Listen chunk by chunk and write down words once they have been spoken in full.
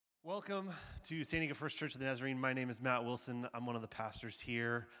Welcome to San Diego First Church of the Nazarene. My name is Matt Wilson. I'm one of the pastors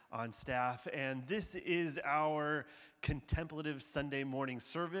here on staff, and this is our contemplative Sunday morning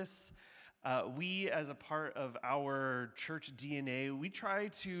service. We, as a part of our church DNA, we try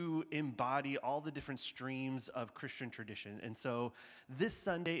to embody all the different streams of Christian tradition. And so this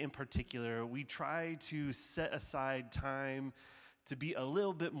Sunday in particular, we try to set aside time to be a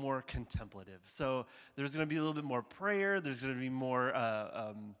little bit more contemplative. So there's going to be a little bit more prayer. There's going to be more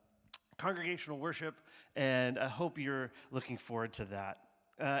congregational worship, and I hope you're looking forward to that.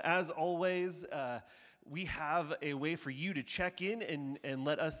 As always, we have a way for you to check in and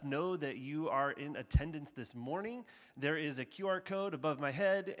let us know that you are in attendance this morning. There is a QR code above my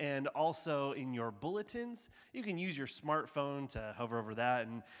head and also in your bulletins. You can use your smartphone to hover over that,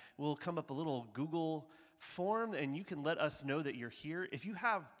 and we'll come up a little Google form, and you can let us know that you're here. If you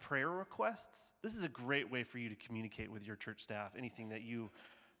have prayer requests, this is a great way for you to communicate with your church staff, anything that you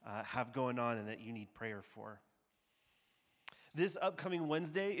have going on and that you need prayer for. This upcoming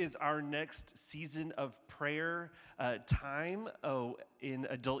Wednesday is our next season of prayer time in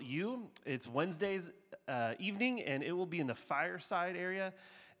Adult U. It's Wednesdays evening, and it will be in the fireside area.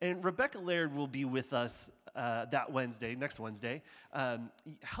 And Rebecca Laird will be with us next Wednesday,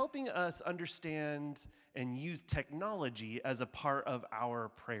 helping us understand and use technology as a part of our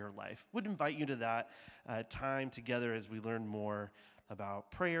prayer life. Would invite you to that time together as we learn more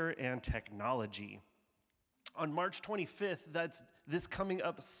about prayer and technology. On March 25th, that's this coming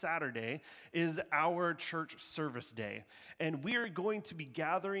up Saturday, is our church service day. And we are going to be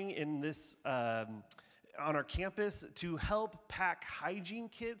gathering in this on our campus to help pack hygiene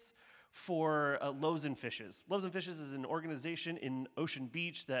kits for Loaves and Fishes. Loaves and Fishes is an organization in Ocean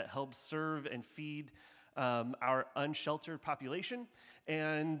Beach that helps serve and feed our unsheltered population.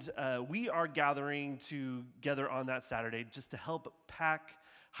 And we are gathering together on that Saturday just to help pack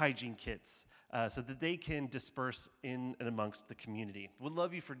hygiene kits so that they can disperse in and amongst the community. We'd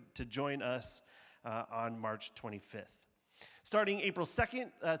love you to join us on March 25th. Starting April 2nd,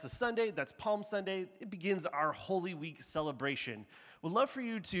 that's a Sunday, that's Palm Sunday, it begins our Holy Week celebration. We'd love for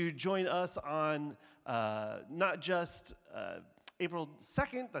you to join us on not just April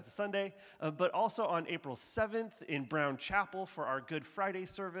 2nd, that's a Sunday, but also on April 7th in Brown Chapel for our Good Friday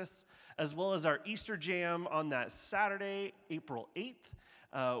service, as well as our Easter Jam on that Saturday, April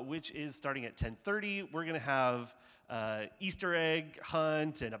 8th, which is starting at 10:30. We're going to have Easter egg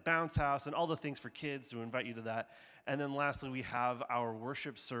hunt and a bounce house and all the things for kids, so we invite you to that. And then lastly, we have our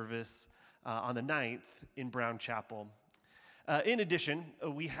worship service on the 9th in Brown Chapel. In addition,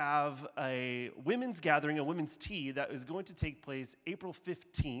 we have a women's gathering, a women's tea that is going to take place April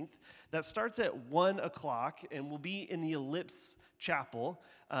 15th. That starts at 1 o'clock and will be in the Ellipse Chapel.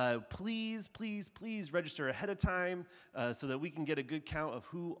 Please register ahead of time so that we can get a good count of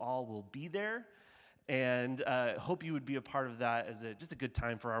who all will be there. And hope you would be a part of that as just a good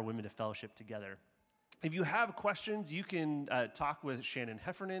time for our women to fellowship together. If you have questions, you can talk with Shannon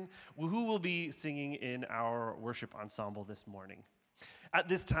Heffernan, who will be singing in our worship ensemble this morning. At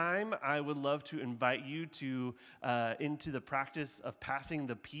this time, I would love to invite you into the practice of passing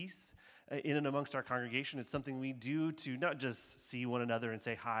the peace in and amongst our congregation. It's something we do to not just see one another and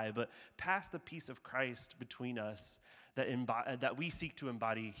say hi, but pass the peace of Christ between us that we seek to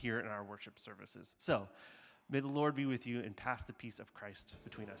embody here in our worship services. So, may the Lord be with you and pass the peace of Christ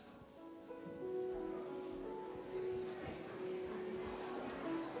between us.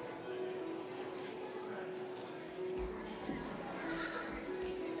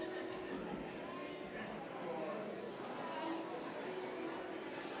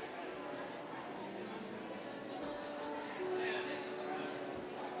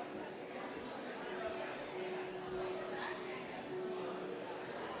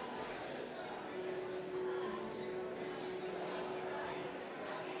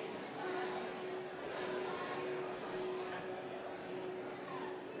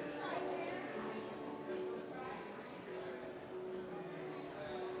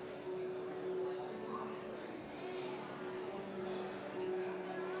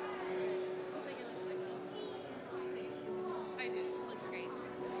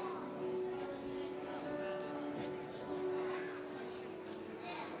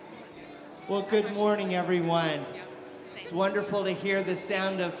 Well, good morning, everyone. It's wonderful to hear the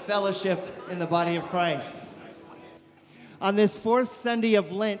sound of fellowship in the body of Christ. On this fourth Sunday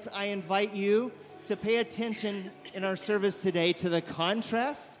of Lent, I invite you to pay attention in our service today to the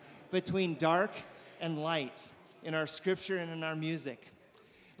contrast between dark and light in our scripture and in our music.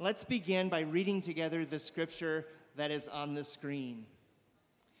 Let's begin by reading together the scripture that is on the screen.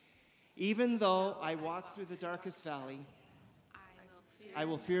 Even though I walk through the darkest valley, I will I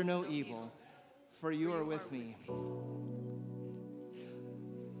will fear no evil, for you are with me.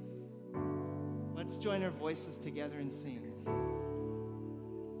 Let's join our voices together and sing.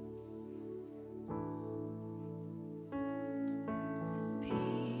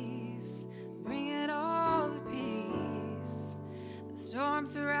 Peace, bring it all to peace. The storm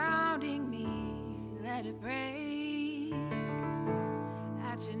surrounding me, let it break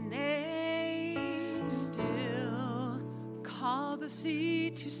at your name. Still, call the sea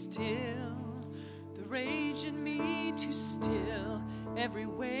to still, the rage in me to still, every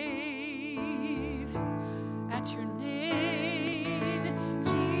wave at your name.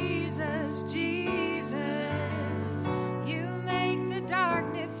 Jesus, Jesus, you make the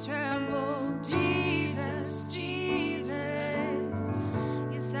darkness tremble. Jesus, Jesus,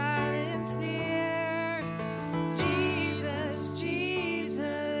 you silence fear. Jesus,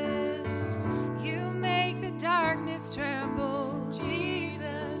 Jesus, you make the darkness tremble.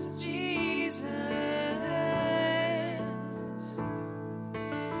 Jesus, Jesus.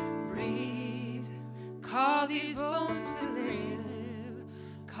 Breathe, call these bones to live,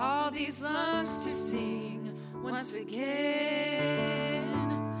 call these lungs to sing once again.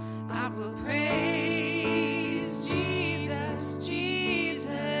 I will praise Jesus,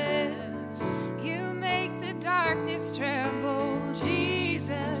 Jesus, you make the darkness tremble.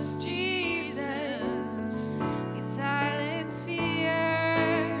 Jesus, Jesus, you silence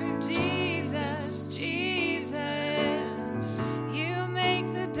fear. Jesus, Jesus, you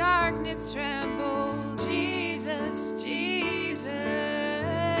make the darkness tremble. Jesus, Jesus.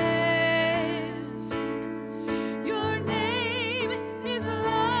 Your name is a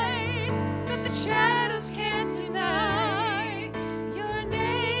light that the shadows can't deny. Your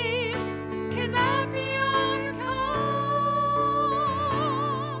name cannot be overcome.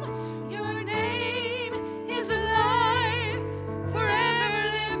 Your name is alive,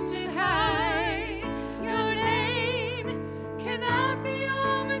 forever lifted high. Your name cannot be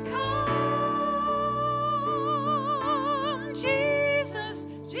overcome. Jesus,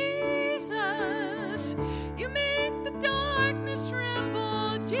 Jesus, you make the darkness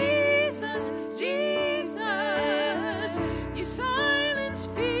tremble. Jesus, Jesus, you silence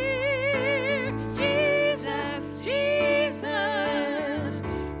fear. Jesus, Jesus,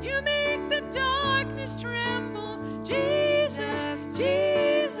 you make the darkness tremble. Jesus,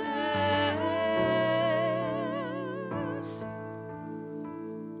 Jesus.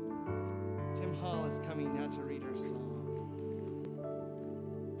 Tim Hall is coming now to read our song.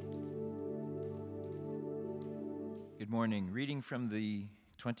 Good morning. Reading from the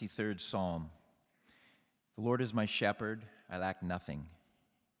 23rd Psalm. The Lord is my shepherd, I lack nothing.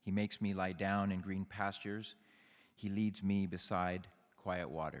 He makes me lie down in green pastures. He leads me beside quiet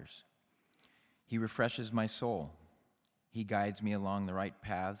waters. He refreshes my soul. He guides me along the right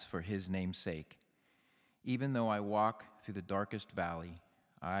paths for his name's sake. Even though I walk through the darkest valley,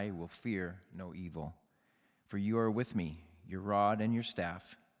 I will fear no evil. For you are with me, your rod and your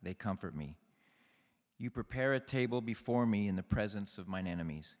staff, they comfort me. You prepare a table before me in the presence of mine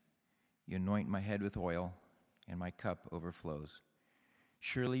enemies. You anoint my head with oil, and my cup overflows.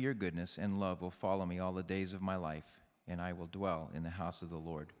 Surely your goodness and love will follow me all the days of my life, and I will dwell in the house of the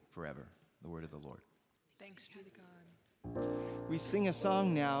Lord forever. The word of the Lord. Thanks be to God. We sing a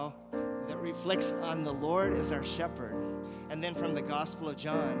song now that reflects on the Lord as our shepherd. And then from the Gospel of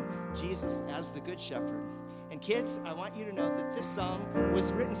John, Jesus as the good shepherd. And kids, I want you to know that this song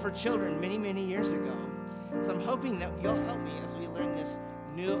was written for children many, many years ago. So I'm hoping that you'll help me as we learn this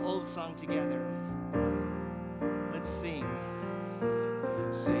new old song together. Let's sing.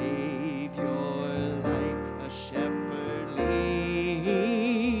 Savior, like a shepherd,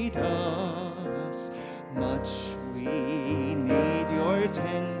 lead us. Much we need your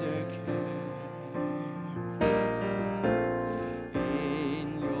tender care.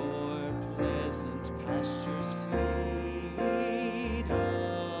 In your pleasant pastures feed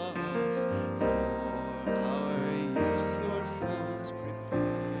us. For our use your folds prepare.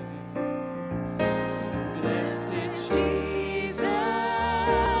 Blessed Jesus,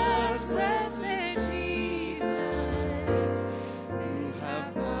 blessed Jesus, you have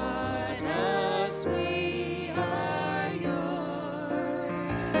bought us, we are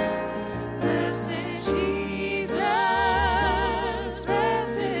yours. Blessed Jesus,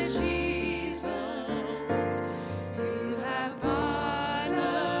 blessed Jesus, you have bought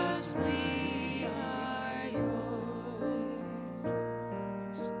us, we are yours.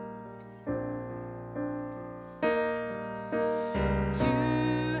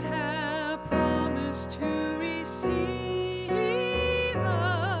 You have promised to receive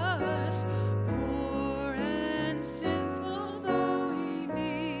us, poor and sinful though we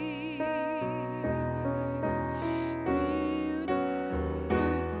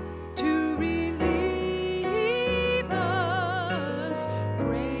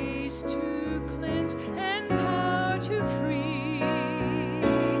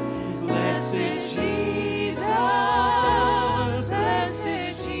Blessed Jesus,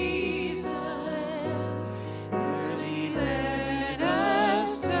 blessed Jesus, early let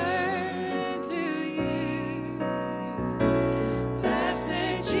us turn to you.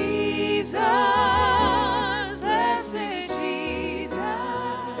 Blessed Jesus, blessed Jesus,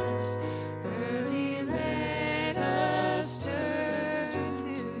 early let us turn to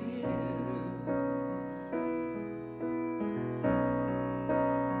you.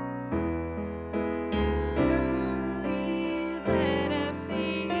 Early let us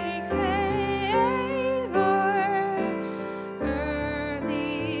seek favor.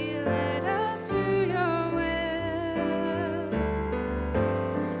 Early let us do your will.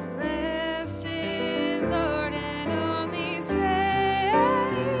 Blessed Lord and only Savior,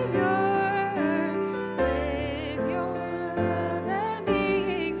 with your love and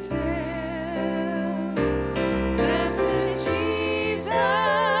being still. Blessed Jesus,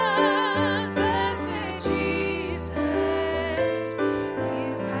 blessed Jesus,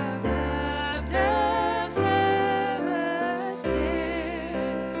 you have loved us ever still.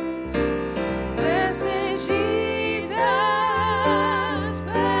 Blessed Jesus,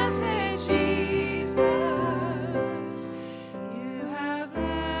 blessed Jesus, you have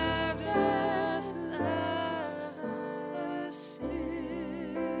loved us ever still.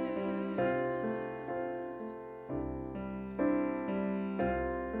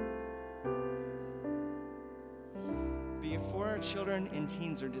 Before our children and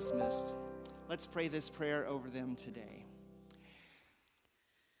teens are dismissed, let's pray this prayer over them today.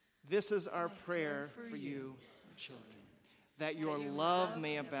 This is our prayer for you, children, that your love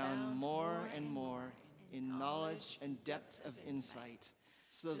may abound more and more in knowledge and depth of insight,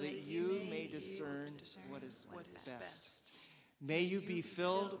 so that you may discern what is best. May you be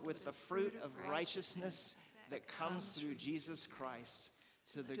filled with the fruit of righteousness that comes through Jesus Christ,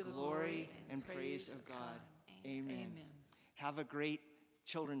 to the glory and praise of God. Amen. Have a great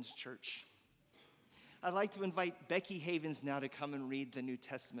children's church. I'd like to invite Becky Havens now to come and read the New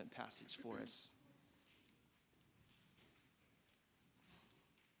Testament passage for us.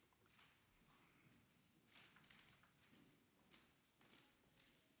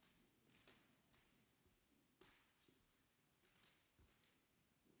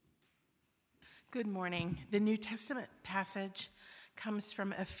 Good morning. The New Testament passage comes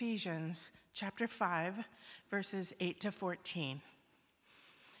from Ephesians chapter 5, verses 8 to 14.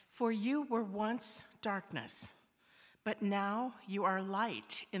 For you were once darkness, but now you are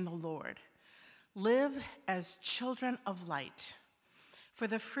light in the Lord. Live as children of light. For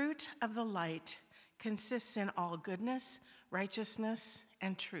the fruit of the light consists in all goodness, righteousness,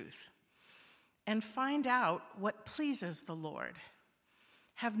 and truth. And find out what pleases the Lord.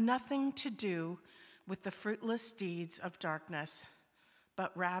 Have nothing to do with the fruitless deeds of darkness,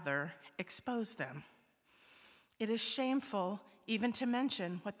 but rather expose them. It is shameful even to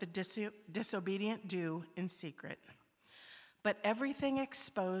mention what the disobedient do in secret. But everything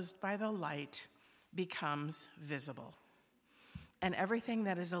exposed by the light becomes visible, and everything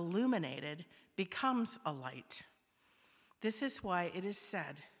that is illuminated becomes a light. This is why it is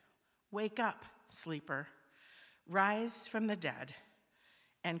said, "Wake up, sleeper, rise from the dead,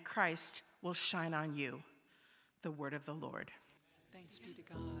 and Christ will shine on you." The word of the Lord. Thanks be to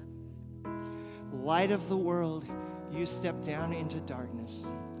God. Light of the world, you step down into darkness.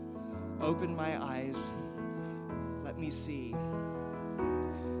 Open my eyes. Let me see.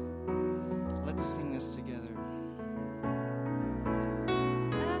 Let's sing this together.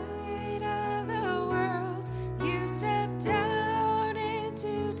 Light of the world, you step down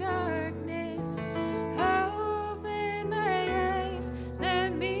into darkness. Open my eyes,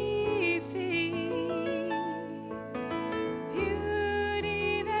 let me see.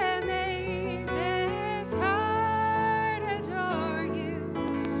 Beauty that made this heart adore you.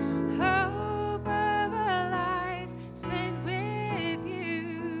 Hope of a life spent with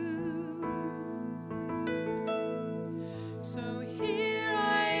you.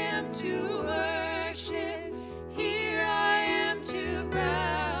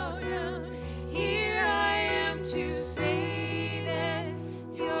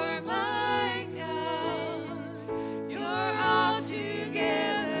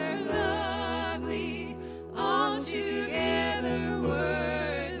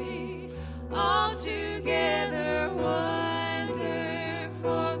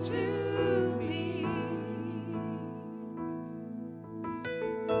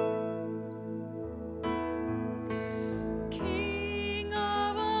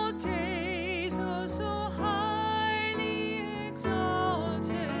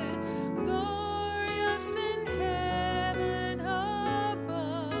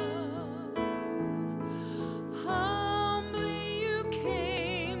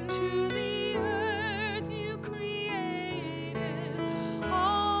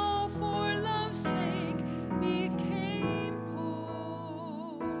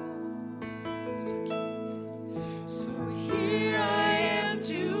 So here I am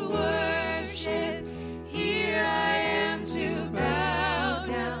to worship, here I am to bow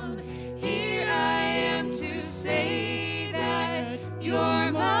down, here I am to say that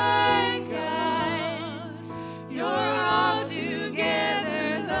you're my God. You're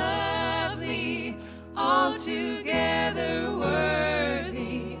altogether lovely, altogether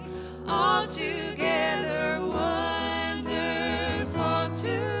worthy, altogether wonderful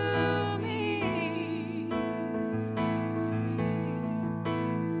to me.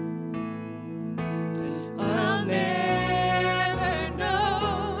 I'll never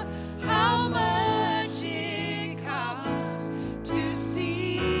know how much it costs to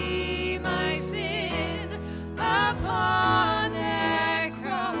see my sin upon that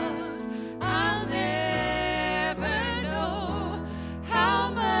cross. I'll never know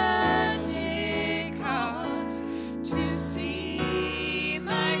how much it costs to see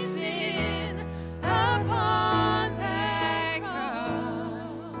my sin upon that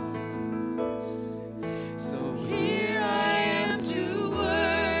cross. So here I am to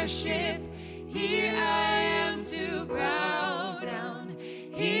worship, here I am to bow down,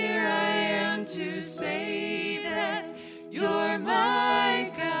 here I am to say that you're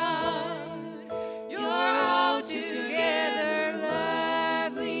my God. You're altogether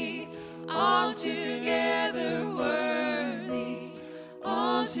lovely, altogether worthy,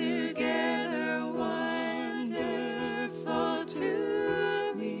 altogether wonderful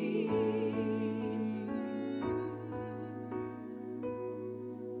to me.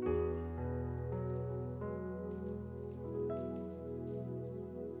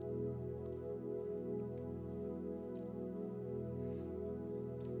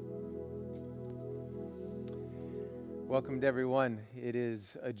 Welcome to everyone. It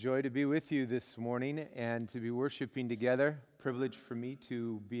is a joy to be with you this morning and to be worshiping together. Privilege for me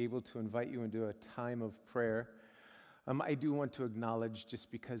to be able to invite you into a time of prayer. I do want to acknowledge,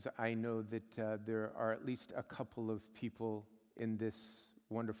 just because I know that there are at least a couple of people in this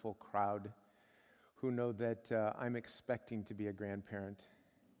wonderful crowd who know that I'm expecting to be a grandparent.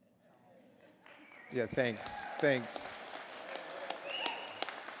 Yeah, thanks.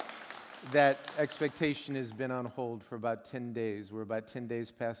 That expectation has been on hold for about 10 days. We're about 10 days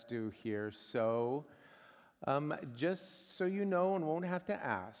past due here. So just so you know and won't have to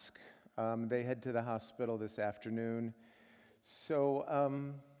ask, they head to the hospital this afternoon. So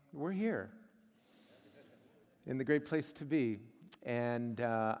we're here in the great place to be. And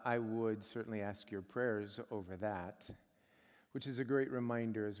I would certainly ask your prayers over that, which is a great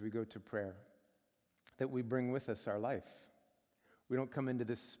reminder as we go to prayer that we bring with us our life. We don't come into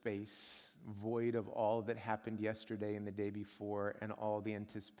this space void of all that happened yesterday and the day before and all the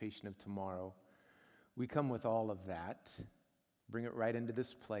anticipation of tomorrow. We come with all of that, bring it right into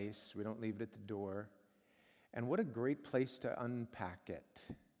this place. We don't leave it at the door. And what a great place to unpack it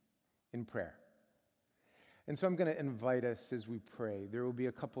in prayer. And so I'm going to invite us as we pray. There will be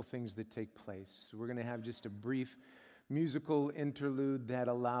a couple things that take place. We're going to have just a brief musical interlude that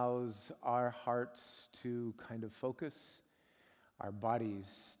allows our hearts to kind of focus, our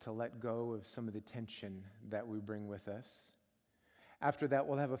bodies to let go of some of the tension that we bring with us. After that,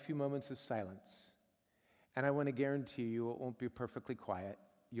 we'll have a few moments of silence. And I want to guarantee you it won't be perfectly quiet.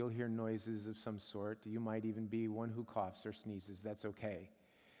 You'll hear noises of some sort. You might even be one who coughs or sneezes. That's okay.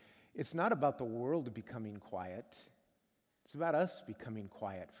 It's not about the world becoming quiet. It's about us becoming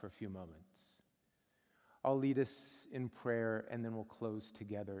quiet for a few moments. I'll lead us in prayer, and then we'll close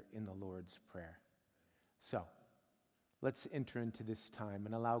together in the Lord's Prayer. So, let's enter into this time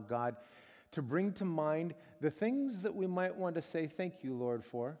and allow God to bring to mind the things that we might want to say thank you, Lord,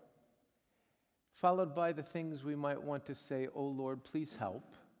 for, followed by the things we might want to say, oh, Lord, please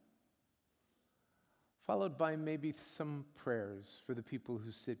help, followed by maybe some prayers for the people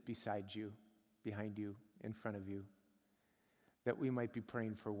who sit beside you, behind you, in front of you, that we might be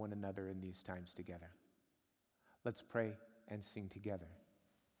praying for one another in these times together. Let's pray and sing together.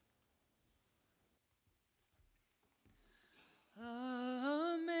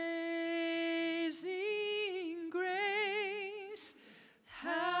 Amazing grace,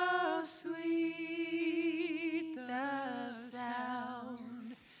 how sweet the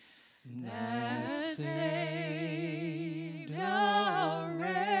sound that saved a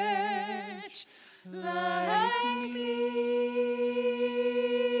wretch like me.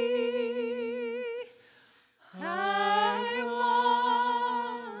 I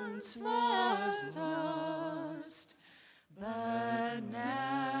once was lost, but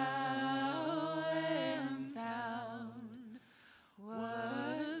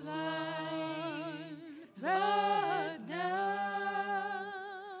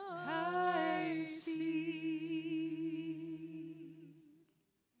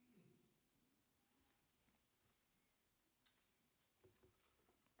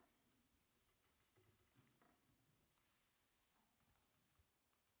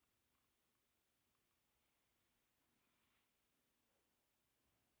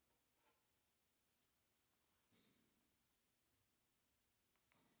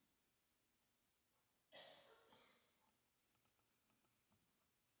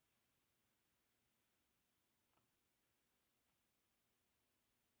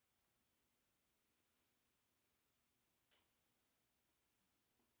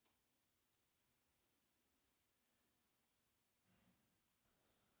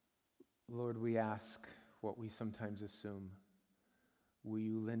Lord, we ask what we sometimes assume. Will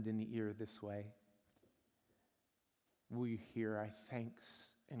you lend an ear this way? Will you hear our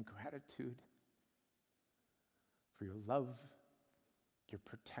thanks and gratitude for your love, your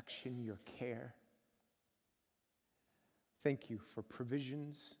protection, your care? Thank you for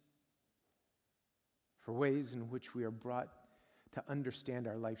provisions, for ways in which we are brought to understand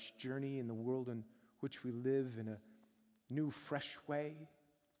our life's journey in the world in which we live in a new, fresh way.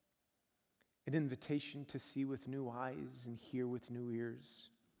 An invitation to see with new eyes and hear with new ears.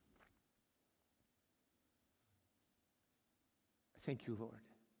 Thank you, Lord.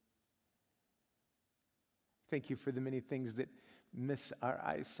 Thank you for the many things that miss our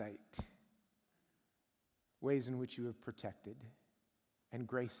eyesight. Ways in which you have protected and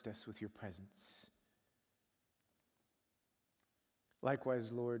graced us with your presence.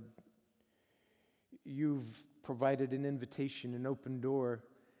 Likewise, Lord, you've provided an invitation, an open door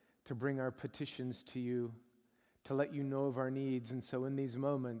to bring our petitions to you, to let you know of our needs. And so in these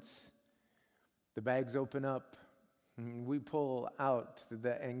moments, the bags open up, and we pull out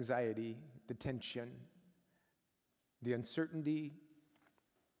the anxiety, the tension, the uncertainty.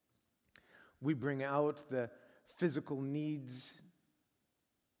 We bring out the physical needs,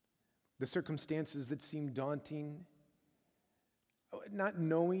 the circumstances that seem daunting, not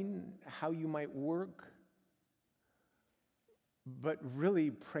knowing how you might work, but really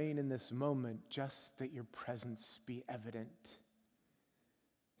praying in this moment just that your presence be evident.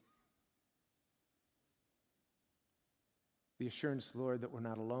 The assurance, Lord, that we're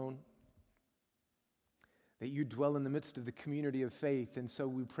not alone, that you dwell in the midst of the community of faith, and so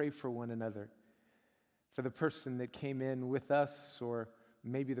we pray for one another, for the person that came in with us, or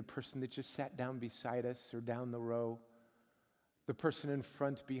maybe the person that just sat down beside us or down the row, the person in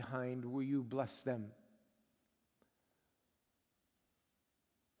front, behind. Will you bless them?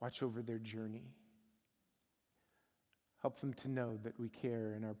 Watch over their journey. Help them to know that we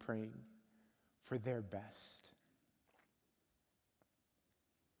care and are praying for their best.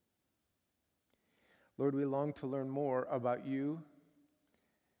 Lord, we long to learn more about you,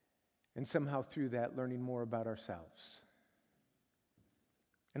 and somehow through that, learning more about ourselves.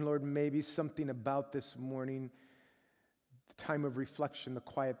 And Lord, maybe something about this morning, the time of reflection, the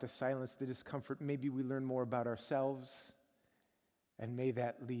quiet, the silence, the discomfort, maybe we learn more about ourselves. And may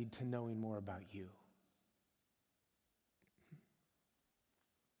that lead to knowing more about you.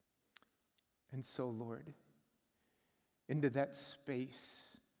 And so, Lord, into that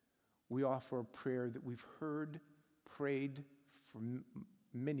space, we offer a prayer that we've heard, prayed for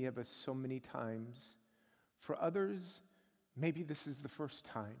many of us so many times. For others, maybe this is the first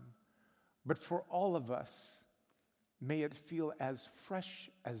time. But for all of us, may it feel as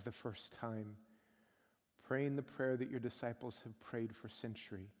fresh as the first time. Praying the prayer that your disciples have prayed for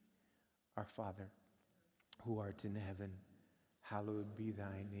centuries. Our Father, who art in heaven, hallowed be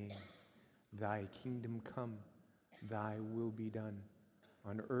thy name. Thy kingdom come, thy will be done,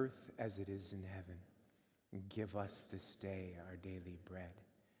 on earth as it is in heaven. Give us this day our daily bread,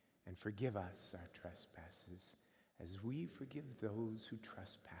 and forgive us our trespasses, as we forgive those who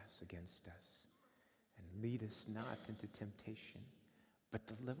trespass against us. And lead us not into temptation, but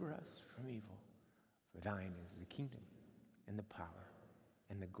deliver us from evil. For thine is the kingdom, and the power,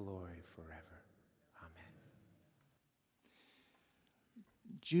 and the glory forever. Amen.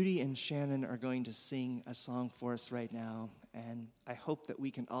 Judy and Shannon are going to sing a song for us right now, and I hope that we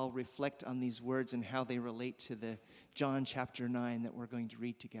can all reflect on these words and how they relate to the John chapter 9 that we're going to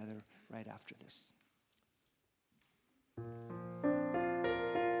read together right after this.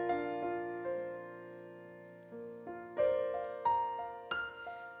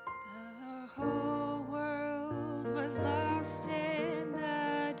 The whole world was lost in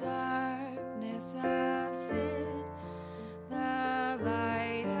the darkness of sin. The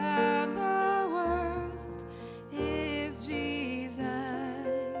light of the world is Jesus.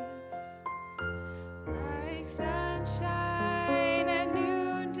 Like sunshine at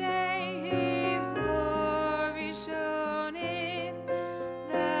noonday, his glory shone in.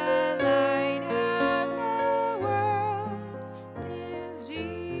 The light of the world is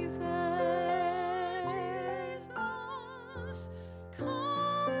Jesus. Jesus,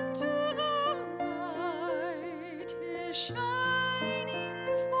 come to the light, is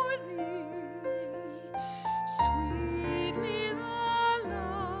shining for thee. Sweetly the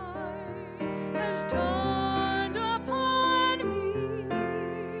light has dawned upon me.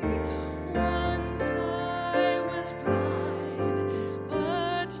 Once I was blind,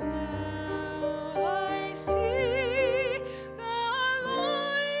 but now I see. The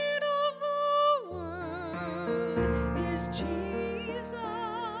light of the world is Jesus.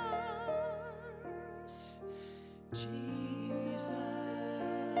 Jesus.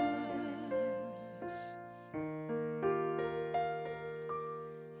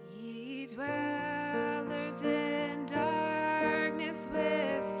 Ye dwellers in darkness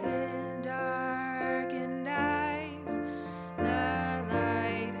with sin darkened eyes, the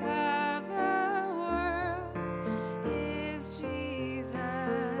light of the world is Jesus.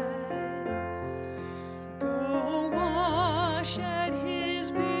 Go wash at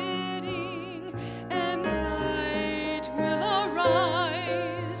his bidding, and light will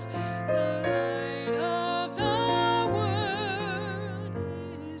arise. The light of the world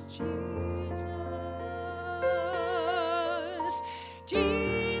is Jesus.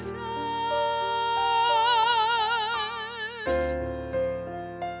 Jesus.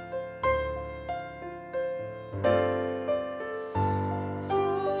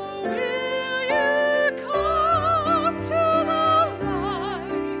 Oh, will you come to the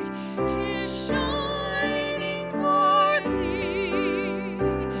light? 'Tis shining for thee.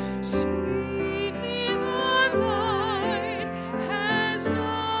 Sweetly the light has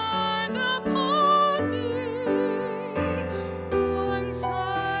dawned upon me. Once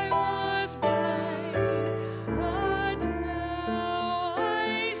I was blind, but now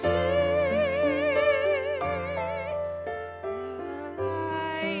I see. The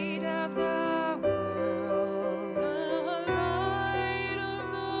light of the world, The light of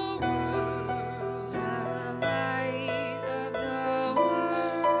the world, the light of the world,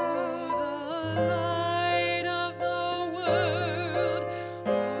 the light of the world, oh,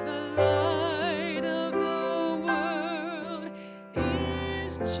 the light of the world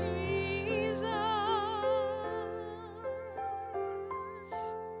is Jesus.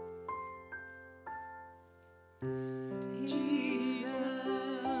 Jesus.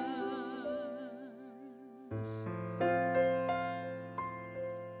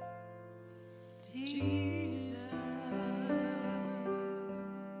 Jesus.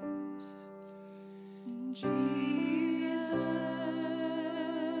 Jesus.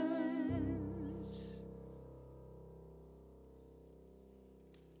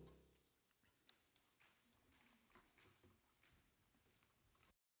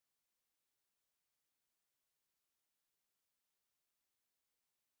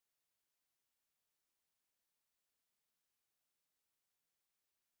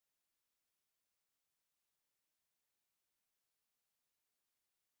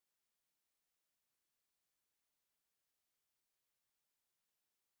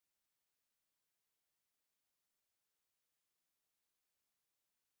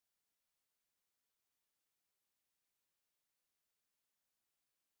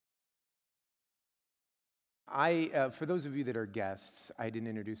 For those of you that are guests, I didn't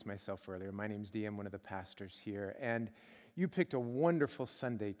introduce myself earlier. My name's Dee. I'm one of the pastors here. And you picked a wonderful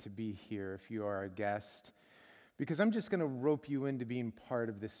Sunday to be here if you are a guest, because I'm just going to rope you into being part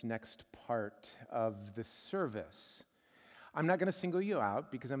of this next part of the service. I'm not going to single you out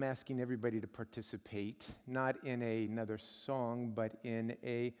because I'm asking everybody to participate, not in another song, but in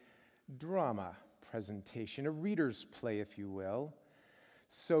a drama presentation, a reader's play, if you will.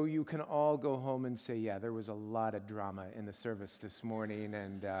 So you can all go home and say, yeah, there was a lot of drama in the service this morning,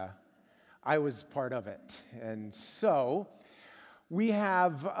 and I was part of it. And so we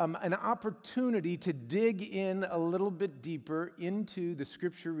have an opportunity to dig in a little bit deeper into the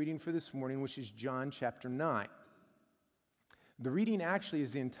scripture reading for this morning, which is John chapter 9. The reading actually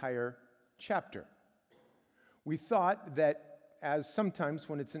is the entire chapter. We thought that, as sometimes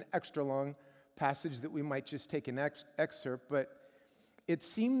when it's an extra long passage, that we might just take an excerpt, but it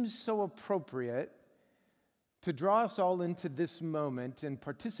seems so appropriate to draw us all into this moment and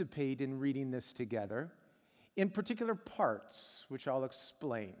participate in reading this together in particular parts, which I'll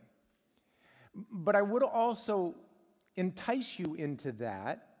explain. But I would also entice you into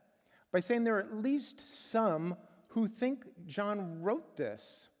that by saying there are at least some who think John wrote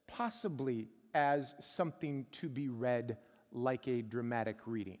this possibly as something to be read like a dramatic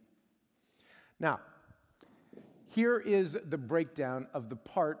reading. Now, here is the breakdown of the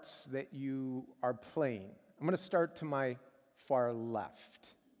parts that you are playing. I'm going to start to my far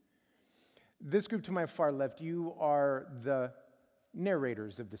left. This group to my far left, you are the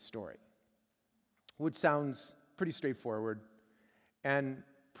narrators of the story, which sounds pretty straightforward and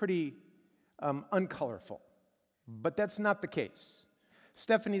pretty uncolorful. But that's not the case.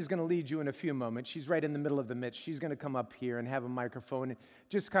 Stephanie's going to lead you in a few moments. She's right in the middle of the midst. She's going to come up here and have a microphone and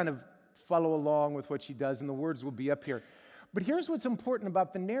just kind of follow along with what she does, and the words will be up here. But here's what's important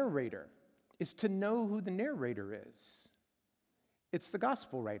about the narrator, is to know who the narrator is. It's the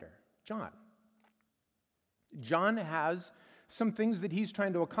gospel writer, John. John has some things that he's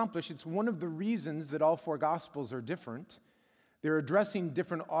trying to accomplish. It's one of the reasons that all four Gospels are different. They're addressing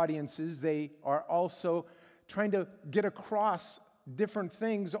different audiences. They are also trying to get across different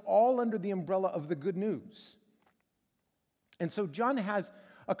things, all under the umbrella of the good news. And so John has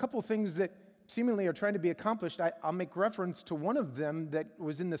a couple things that seemingly are trying to be accomplished. I'll make reference to one of them that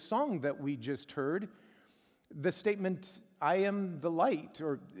was in the song that we just heard. The statement, I am the light,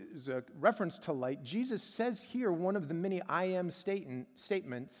 or is a reference to light. Jesus says here one of the many I am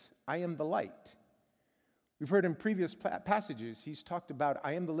statements, I am the light. We've heard in previous passages, he's talked about,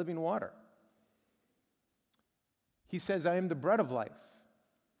 I am the living water. He says, I am the bread of life.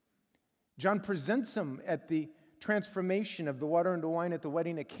 John presents him at the transformation of the water into wine at the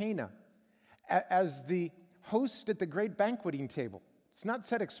wedding at Cana as the host at the great banqueting table. It's not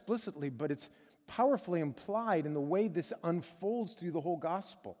said explicitly, but it's powerfully implied in the way this unfolds through the whole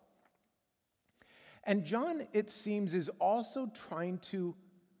gospel. And John, it seems, is also trying to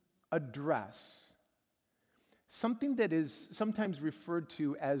address something that is sometimes referred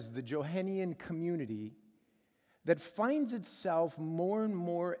to as the Johannine community that finds itself more and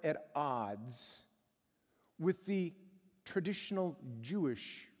more at odds with the traditional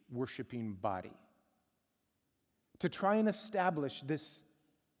Jewish worshiping body, to try and establish this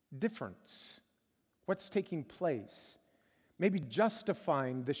difference, what's taking place, maybe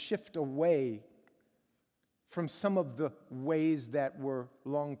justifying the shift away from some of the ways that were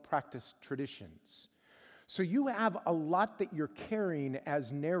long practiced traditions. So you have a lot that you're carrying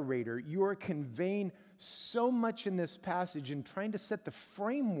as narrator. You are conveying so much in this passage and trying to set the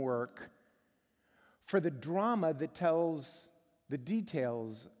framework for the drama that tells the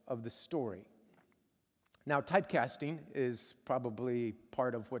details of the story. Now, typecasting is probably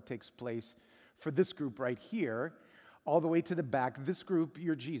part of what takes place for this group right here. All the way to the back, this group,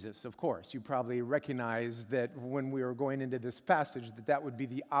 you're Jesus, of course. You probably recognize that when we were going into this passage that would be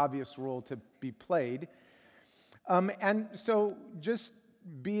the obvious role to be played. And so just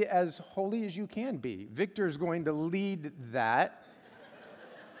be as holy as you can be. Victor's going to lead that.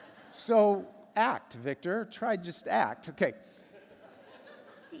 So act, Victor. Try just act. Okay.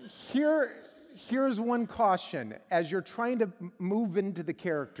 Here's one caution as you're trying to move into the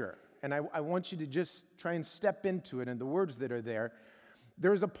character, and I want you to just try and step into it and the words that are there.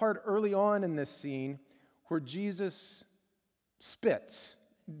 There's a part early on in this scene where Jesus spits.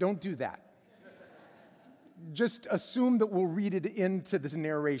 Don't do that. Just assume that we'll read it into this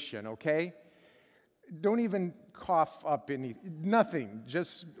narration, okay? Don't even cough up nothing.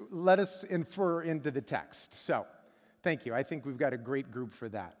 Just let us infer into the text. So, thank you. I think we've got a great group for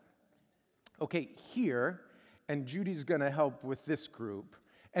that. Okay, here, and Judy's going to help with this group,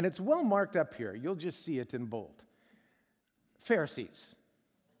 and it's well marked up here. You'll just see it in bold. Pharisees.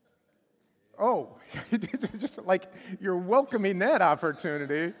 Oh, just like you're welcoming that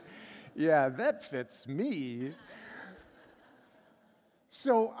opportunity. Yeah, that fits me.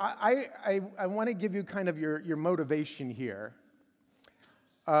 So I want to give you kind of your motivation here.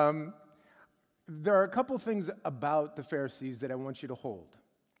 There are a couple things about the Pharisees that I want you to hold.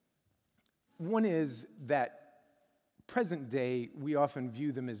 One is that present day, we often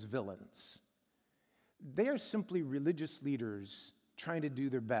view them as villains. They are simply religious leaders trying to do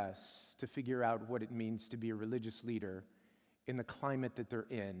their best to figure out what it means to be a religious leader in the climate that they're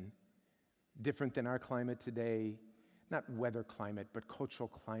in. Different than our climate today, not weather climate, but cultural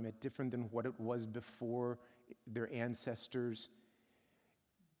climate, different than what it was before their ancestors.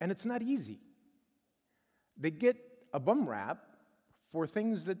 And it's not easy. They get a bum rap for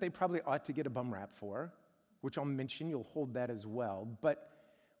things that they probably ought to get a bum rap for, which I'll mention, you'll hold that as well. But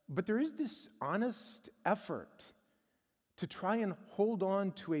there is this honest effort to try and hold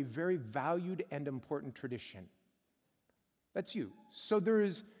on to a very valued and important tradition. That's you. So there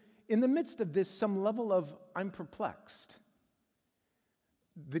is, in the midst of this, some level of, I'm perplexed.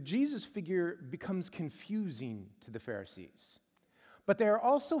 The Jesus figure becomes confusing to the Pharisees. But they are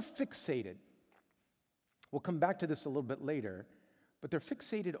also fixated. We'll come back to this a little bit later, but they're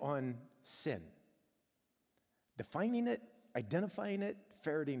fixated on sin. Defining it, identifying it,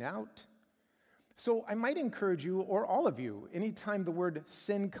 ferreting out. So I might encourage you, or all of you, anytime the word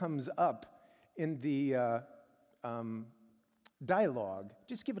sin comes up in the dialogue,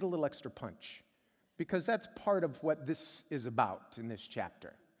 just give it a little extra punch, because that's part of what this is about in this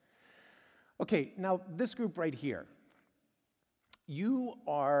chapter. Okay, now this group right here, you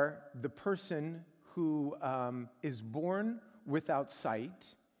are the person who is born without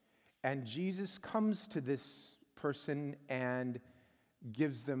sight, and Jesus comes to this person and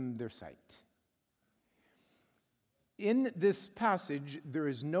gives them their sight. In this passage, there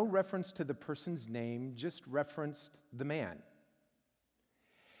is no reference to the person's name, just referenced the man.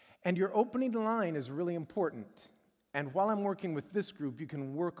 And your opening line is really important. And while I'm working with this group, you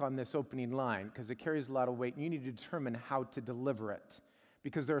can work on this opening line because it carries a lot of weight, and you need to determine how to deliver it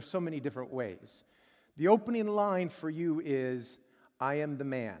because there are so many different ways. The opening line for you is, I am the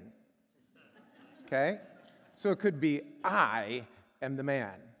man. Okay? So it could be, I am the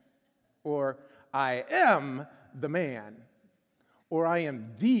man. Or, I am the man. Or, I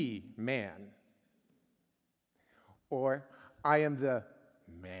am the man. Or, I am the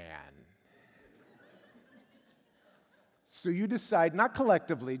man. So you decide, not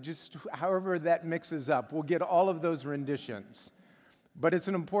collectively, just however that mixes up. We'll get all of those renditions. But it's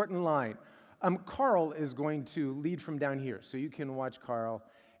an important line. Carl is going to lead from down here, so you can watch Carl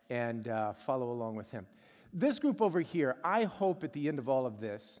and follow along with him. This group over here, I hope at the end of all of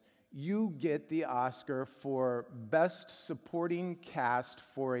this, you get the Oscar for Best Supporting Cast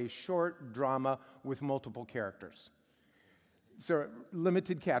for a short drama with multiple characters. So,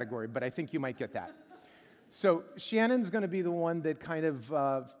 limited category, but I think you might get that. So, Shannon's going to be the one that kind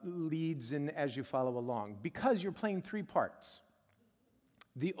of leads in as you follow along, because you're playing three parts.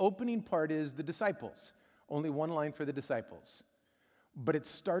 The opening part is the disciples, only one line for the disciples. But it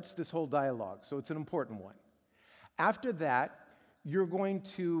starts this whole dialogue, so it's an important one. After that, you're going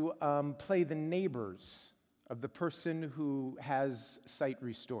to play the neighbors of the person who has sight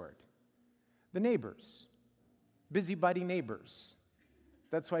restored. The neighbors, busybody neighbors.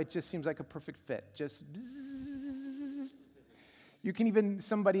 That's why it just seems like a perfect fit. Just bzzz. You can even,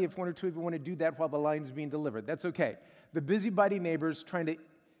 somebody, if one or two of you want to do that while the line's being delivered, that's okay. The busybody neighbors trying to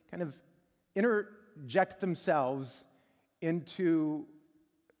kind of interject themselves into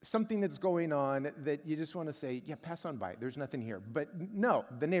something that's going on that you just want to say, yeah, pass on by. There's nothing here. But no,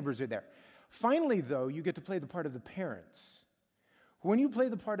 the neighbors are there. Finally, though, you get to play the part of the parents. When you play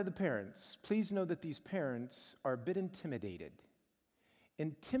the part of the parents, please know that these parents are a bit intimidated.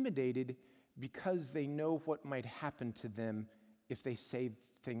 Intimidated because they know what might happen to them if they say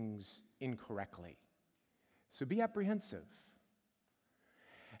things incorrectly. So be apprehensive.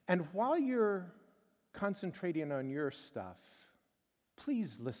 And while you're concentrating on your stuff,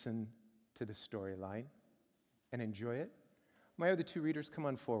 please listen to the storyline and enjoy it. My other two readers, come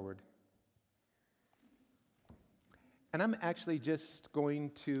on forward. And I'm actually just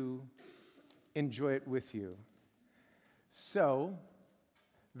going to enjoy it with you. So,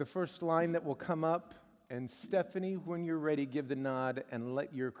 the first line that will come up, and Stephanie, when you're ready, give the nod and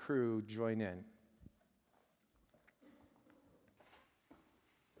let your crew join in.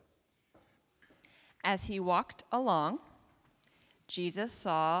 As he walked along, Jesus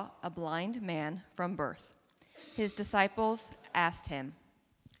saw a blind man from birth. His disciples asked him,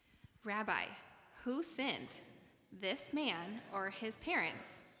 Rabbi, who sinned, this man or his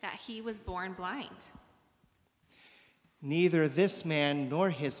parents, that he was born blind? Neither this man nor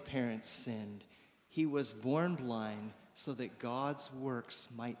his parents sinned. He was born blind so that God's works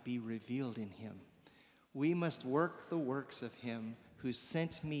might be revealed in him. We must work the works of him who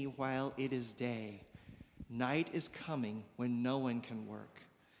sent me while it is day. Night is coming when no one can work.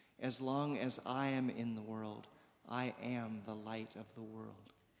 As long as I am in the world, I am the light of the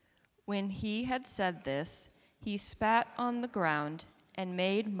world. When he had said this, he spat on the ground and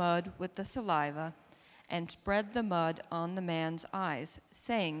made mud with the saliva and spread the mud on the man's eyes,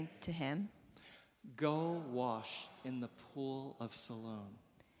 saying to him, Go wash in the pool of Siloam.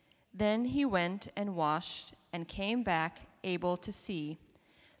 Then he went and washed and came back able to see.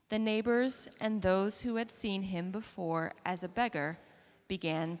 The neighbors and those who had seen him before as a beggar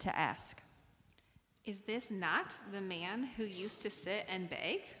began to ask, Is this not the man who used to sit and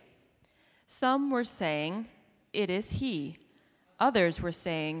beg? Some were saying, It is he. Others were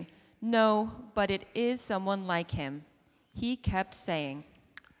saying, No, but it is someone like him. He kept saying,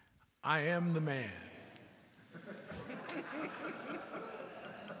 I am the man.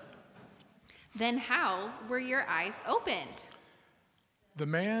 Then how were your eyes opened? The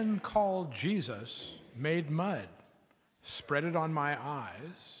man called Jesus made mud, spread it on my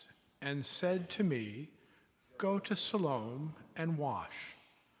eyes, and said to me, Go to Siloam and wash.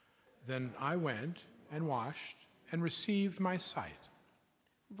 Then I went and washed and received my sight.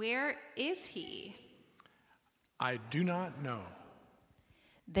 Where is he? I do not know.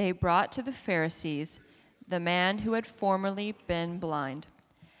 They brought to the Pharisees the man who had formerly been blind.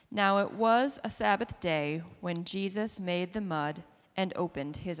 Now it was a Sabbath day when Jesus made the mud and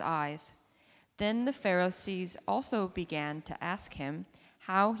opened his eyes. Then the Pharisees also began to ask him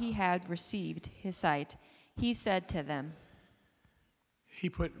how he had received his sight. He said to them, He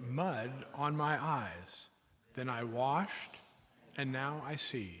put mud on my eyes. Then I washed, and now I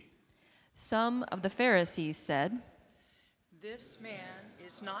see. Some of the Pharisees said, This man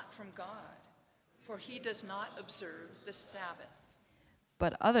is not from God, for he does not observe the Sabbath.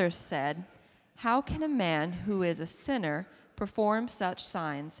 But others said, "How can a man who is a sinner perform such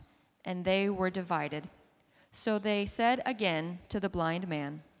signs?" And they were divided. So they said again to the blind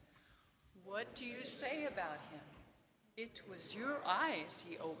man, What do you say about him? It was your eyes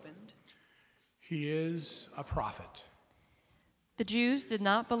he opened. He is a prophet. The Jews did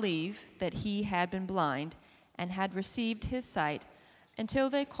not believe that he had been blind and had received his sight until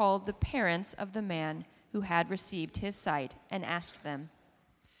they called the parents of the man who had received his sight and asked them,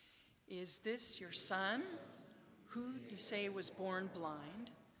 Is this your son, who you say was born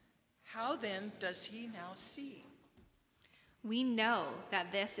blind? How then does he now see? We know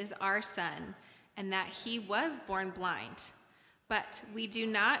that this is our son and that he was born blind, but we do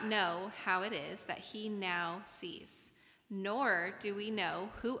not know how it is that he now sees, nor do we know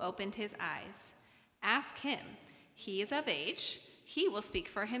who opened his eyes. Ask him. He is of age. He will speak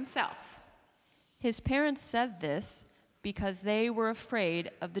for himself. His parents said this because they were afraid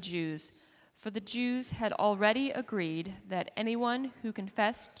of the Jews, for the Jews had already agreed that anyone who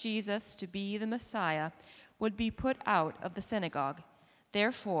confessed Jesus to be the Messiah would be put out of the synagogue.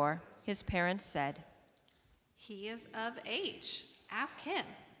 Therefore, his parents said, He is of age. Ask him.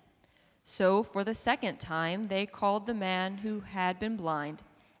 So for the second time they called the man who had been blind,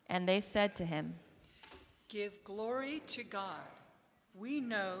 and they said to him, Give glory to God. We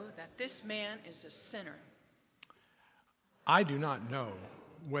know that this man is a sinner. I do not know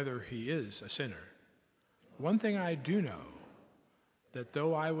whether he is a sinner. One thing I do know, that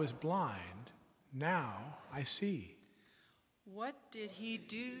though I was blind, now I see. What did he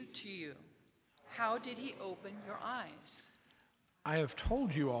do to you? How did he open your eyes? I have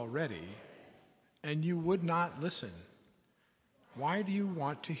told you already, and you would not listen. Why do you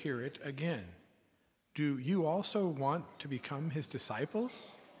want to hear it again? Do you also want to become his disciples?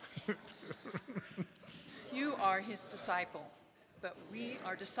 You are his disciple, but we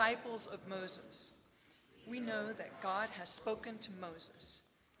are disciples of Moses. We know that God has spoken to Moses,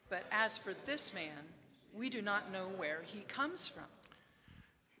 but as for this man, we do not know where he comes from.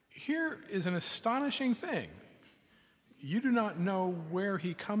 Here is an astonishing thing. You do not know where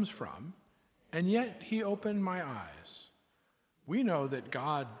he comes from, and yet he opened my eyes. We know that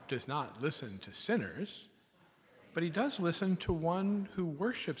God does not listen to sinners, but he does listen to one who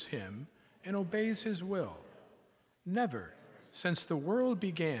worships him and obeys his will. Never, since the world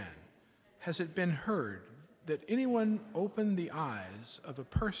began, has it been heard that anyone opened the eyes of a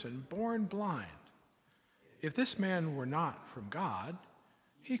person born blind. If this man were not from God,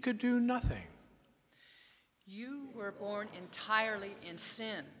 he could do nothing. You were born entirely in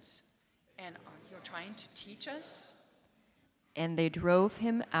sins, and you're trying to teach us? And they drove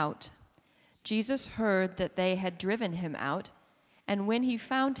him out. Jesus heard that they had driven him out, and when he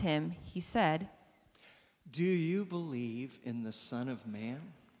found him, he said, Do you believe in the Son of Man?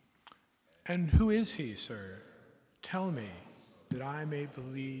 And who is he, sir? Tell me, that I may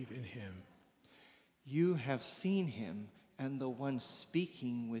believe in him. You have seen him, and the one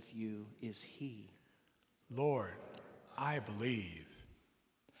speaking with you is he. Lord, I believe.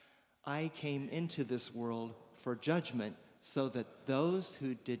 I came into this world for judgment, so that those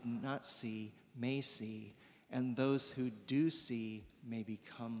who did not see may see, and those who do see may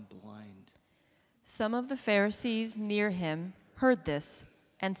become blind. Some of the Pharisees near him heard this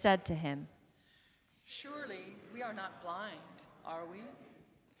and said to him, Surely we are not blind, are we?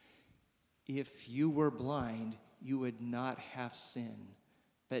 If you were blind, you would not have sin.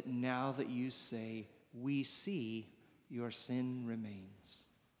 But now that you say, we see, your sin remains.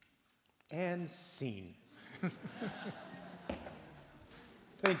 And scene.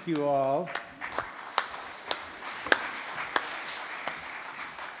 Thank you all.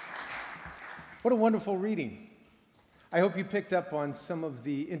 What a wonderful reading. I hope you picked up on some of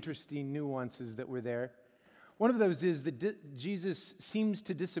the interesting nuances that were there. One of those is that Jesus seems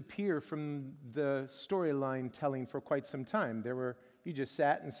to disappear from the storyline telling for quite some time. You just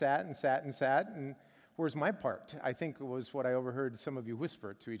sat and sat and sat and sat, and where's my part? I think it was what I overheard some of you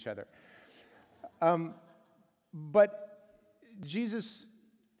whisper to each other. But Jesus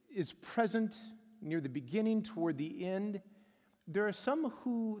is present near the beginning, toward the end. There are some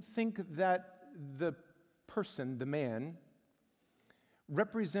who think that the person, the man,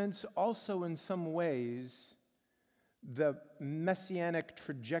 represents also in some ways the messianic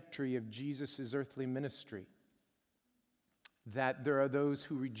trajectory of Jesus' earthly ministry. That there are those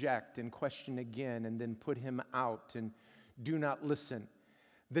who reject and question again and then put him out and do not listen.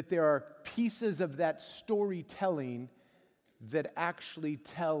 That there are pieces of that storytelling that actually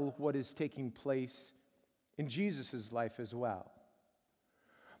tell what is taking place in Jesus' life as well.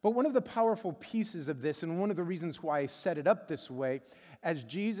 But one of the powerful pieces of this, and one of the reasons why I set it up this way, as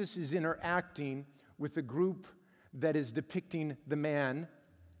Jesus is interacting with the group that is depicting the man,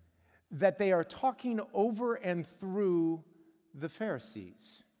 that they are talking over and through the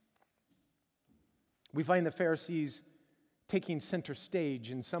Pharisees. We find the Pharisees taking center stage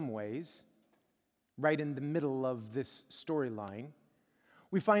in some ways, right in the middle of this storyline.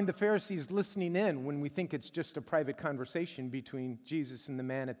 We find the Pharisees listening in when we think it's just a private conversation between Jesus and the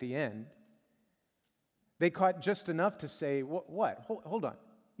man at the end. They caught just enough to say, what? Hold on.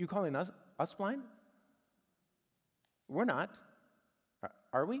 You calling us blind? We're not.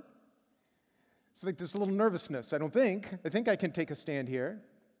 Are we? It's like this little nervousness. I think I can take a stand here.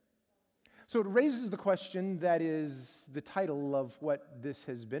 So it raises the question that is the title of what this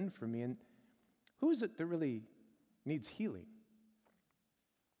has been for me. And who is it that really needs healing?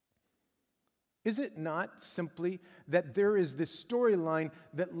 Is it not simply that there is this storyline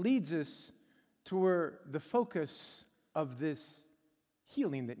that leads us to where the focus of this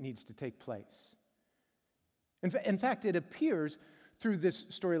healing that needs to take place? In fact, it appears through this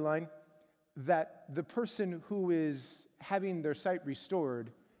storyline that the person who is having their sight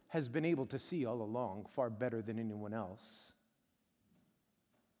restored has been able to see all along far better than anyone else.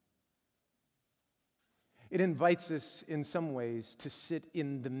 It invites us in some ways to sit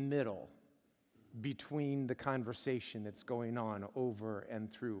in the middle between the conversation that's going on over and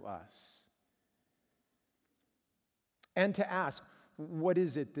through us. And to ask, what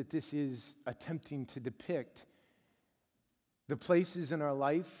is it that this is attempting to depict? The places in our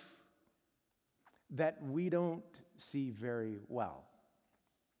life that we don't see very well.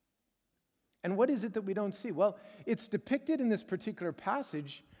 And what is it that we don't see? Well, it's depicted in this particular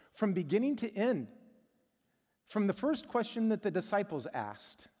passage from beginning to end. From the first question that the disciples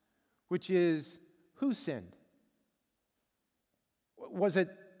asked, which is, who sinned? Was it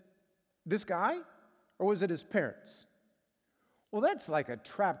this guy or was it his parents? Well, that's like a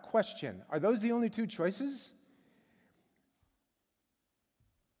trap question. Are those the only two choices?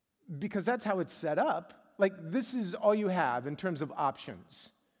 Because that's how it's set up. Like, this is all you have in terms of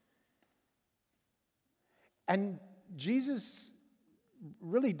options. And Jesus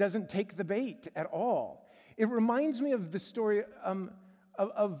really doesn't take the bait at all. It reminds me of the story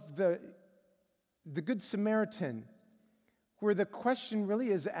of the Good Samaritan, where the question really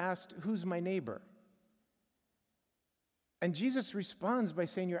is asked, who's my neighbor? And Jesus responds by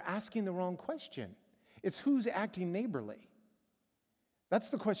saying, you're asking the wrong question. It's who's acting neighborly. That's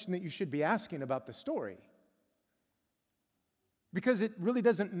the question that you should be asking about the story. Because it really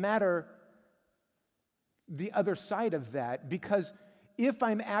doesn't matter the other side of that, because if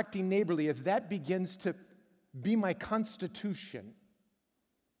I'm acting neighborly, if that begins to be my constitution,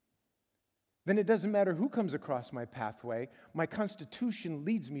 then it doesn't matter who comes across my pathway. My constitution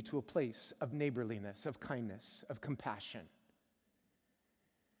leads me to a place of neighborliness, of kindness, of compassion.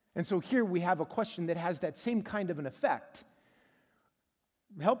 And so here we have a question that has that same kind of an effect.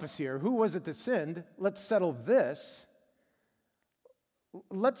 Help us here. Who was it that sinned? Let's settle this.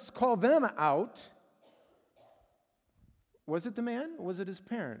 Let's call them out. Was it the man? Or was it his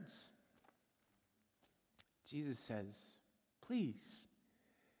parents? Jesus says, please,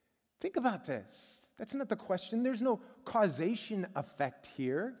 think about this. That's not the question. There's no causation effect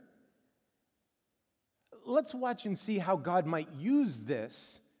here. Let's watch and see how God might use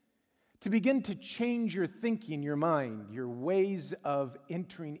this to begin to change your thinking, your mind, your ways of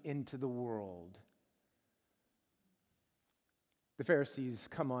entering into the world. The Pharisees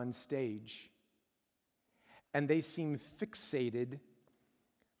come on stage, and they seem fixated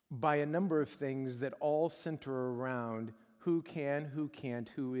by a number of things that all center around who can, who can't,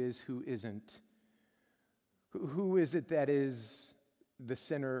 who is, who isn't. Who is it that is the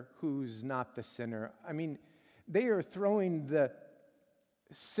sinner, who's not the sinner? I mean, they are throwing the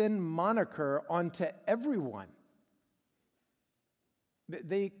sin moniker onto everyone.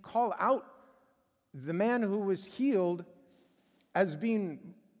 They call out the man who was healed as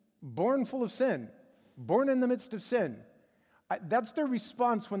being born full of sin, born in the midst of sin. That's their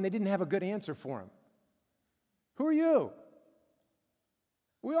response when they didn't have a good answer for him. Who are you?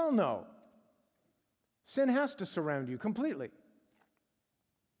 We all know. Sin has to surround you completely.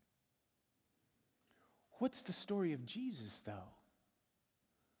 What's the story of Jesus, though?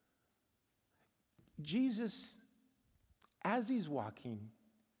 Jesus, as he's walking,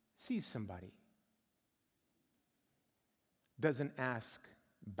 sees somebody. Doesn't ask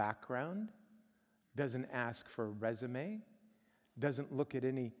background, doesn't ask for a resume, doesn't look at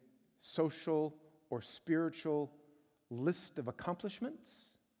any social or spiritual list of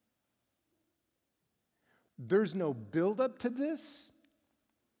accomplishments. There's no buildup to this.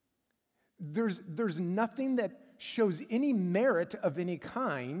 There's nothing that shows any merit of any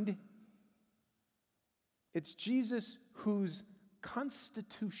kind. It's Jesus whose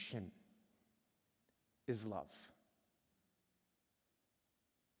constitution is love.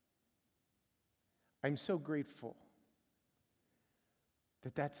 I'm so grateful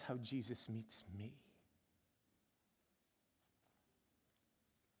that that's how Jesus meets me.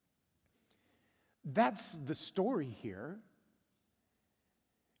 That's the story here.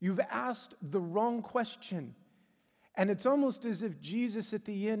 You've asked the wrong question. And it's almost as if Jesus at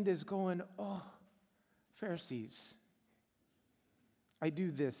the end is going, oh, Pharisees, I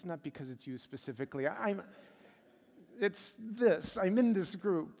do this, not because it's you specifically. It's this. I'm in this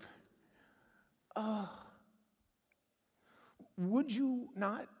group. Would you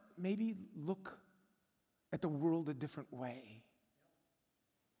not maybe look at the world a different way?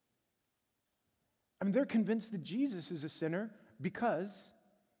 I mean, they're convinced that Jesus is a sinner because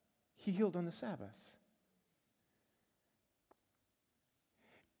he healed on the Sabbath.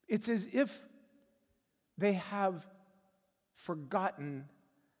 It's as if they have forgotten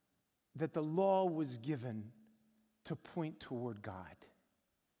that the law was given to point toward God,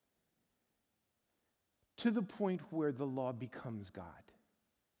 to the point where the law becomes God.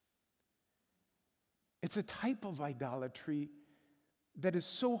 It's a type of idolatry that is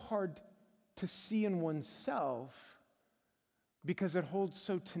so hard to see in oneself because it holds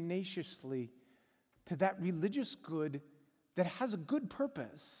so tenaciously to that religious good that has a good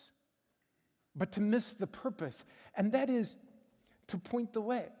purpose, but to miss the purpose, and that is to point the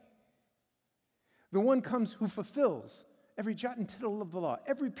way. The one comes who fulfills every jot and tittle of the law,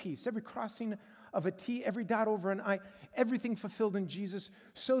 every piece, every crossing of a T, every dot over an I, everything fulfilled in Jesus,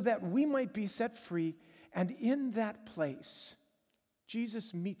 so that we might be set free. And in that place,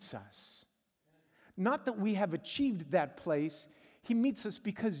 Jesus meets us. Not that we have achieved that place, he meets us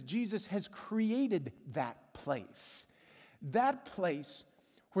because Jesus has created that place. That place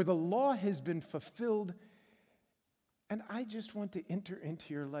where the law has been fulfilled. And I just want to enter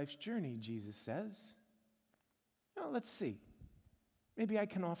into your life's journey, Jesus says. Now, let's see. Maybe I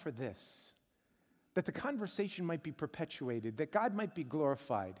can offer this, that the conversation might be perpetuated, that God might be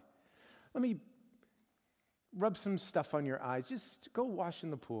glorified. Let me rub some stuff on your eyes. Just go wash in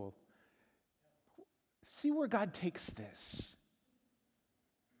the pool. See where God takes this.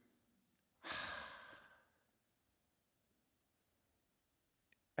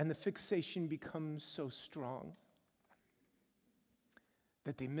 And the fixation becomes so strong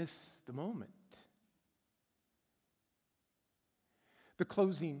that they miss the moment. The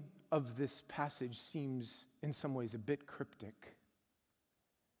closing of this passage seems in some ways a bit cryptic.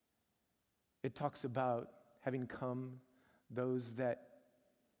 It talks about having come, those that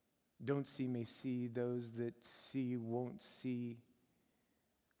don't see may see, those that see won't see.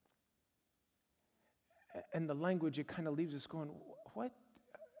 And the language, it kind of leaves us going, what?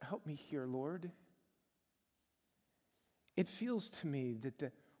 Help me here, Lord. It feels to me that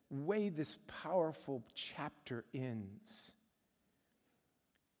the way this powerful chapter ends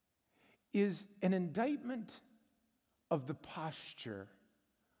is an indictment of the posture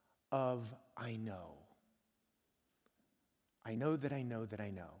of I know. I know that I know that I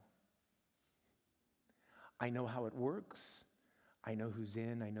know. I know how it works. I know who's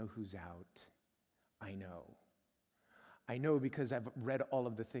in. I know who's out. I know. I know because I've read all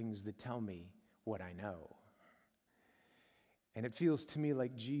of the things that tell me what I know. And it feels to me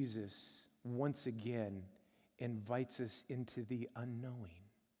like Jesus, once again, invites us into the unknowing.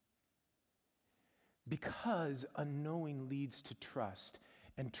 Because unknowing leads to trust,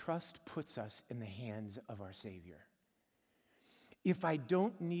 and trust puts us in the hands of our Savior. If I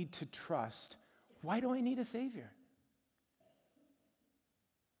don't need to trust, why do I need a Savior?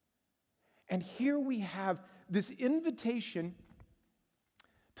 And here we have this invitation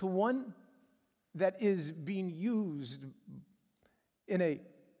to one that is being used in a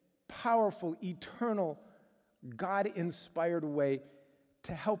powerful, eternal, God-inspired way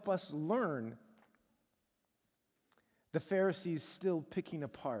to help us learn. The Pharisees still picking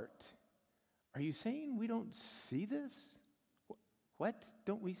apart. Are you saying we don't see this? What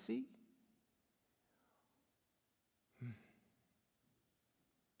don't we see?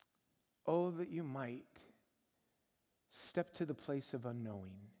 Oh, that you might step to the place of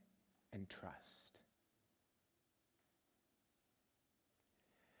unknowing and trust.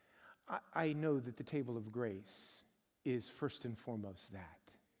 I know that the table of grace is first and foremost that.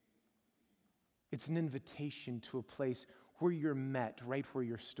 It's an invitation to a place where you're met right where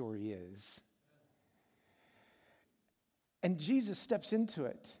your story is. And Jesus steps into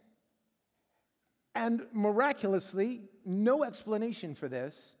it. And miraculously, no explanation for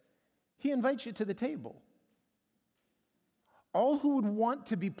this, he invites you to the table. All who would want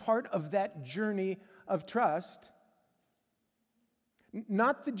to be part of that journey of trust,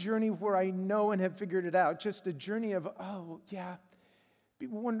 not the journey where I know and have figured it out, just a journey of, oh, yeah, be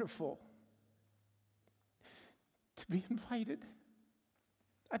wonderful to be invited.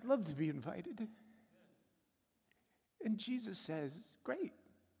 I'd love to be invited. And Jesus says, great.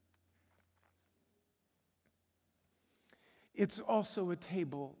 It's also a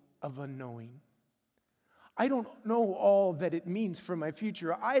table of unknowing. I don't know all that it means for my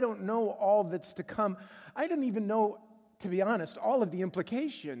future. I don't know all that's to come. I don't even know, to be honest, all of the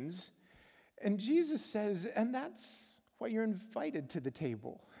implications. And Jesus says, and that's why you're invited to the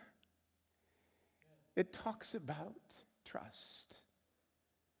table. It talks about trust.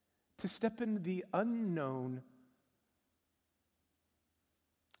 To step into the unknown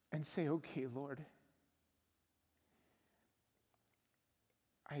and say, okay, Lord,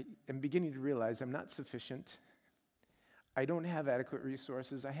 I am beginning to realize I'm not sufficient. I don't have adequate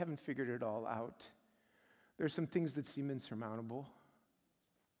resources. I haven't figured it all out. There are some things that seem insurmountable.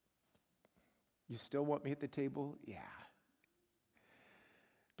 You still want me at the table? Yeah.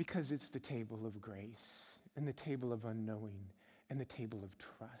 Because it's the table of grace and the table of unknowing and the table of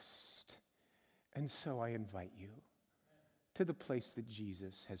trust. And so I invite you to the place that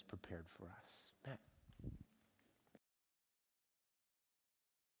Jesus has prepared for us. Matt.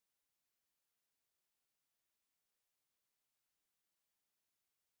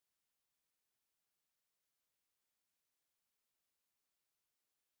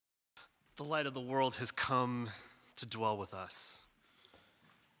 The light of the world has come to dwell with us,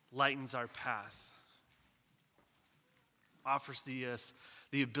 lightens our path, offers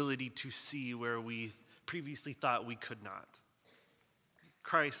the ability to see where we previously thought we could not.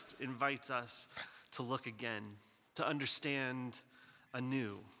 Christ invites us to look again, to understand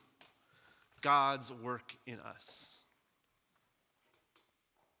anew God's work in us.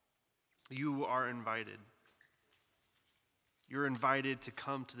 You are invited. You're invited to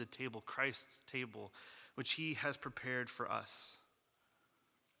come to the table, Christ's table, which he has prepared for us.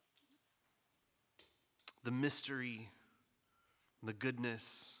 The mystery, the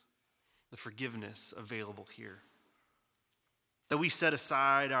goodness, the forgiveness available here. That we set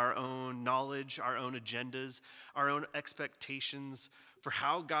aside our own knowledge, our own agendas, our own expectations for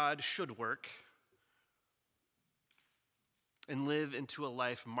how God should work and live into a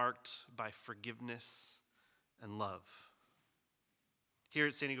life marked by forgiveness and love. Here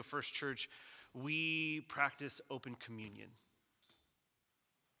at San Diego First Church, we practice open communion.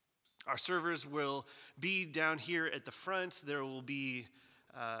 Our servers will be down here at the front. There will be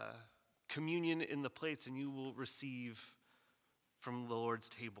communion in the plates, and you will receive from the Lord's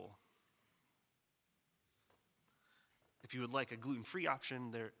table. If you would like a gluten-free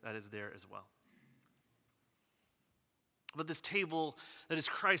option, that is there as well. But this table, that is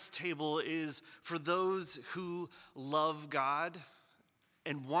Christ's table, is for those who love God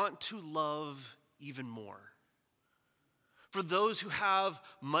and want to love even more. For those who have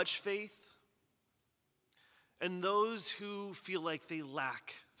much faith and those who feel like they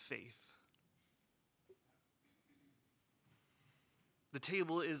lack faith. The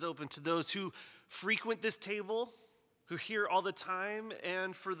table is open to those who frequent this table, who hear all the time,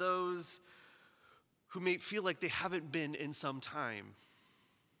 and for those who may feel like they haven't been in some time.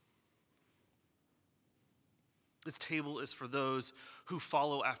 This table is for those who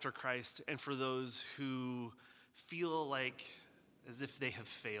follow after Christ and for those who feel like as if they have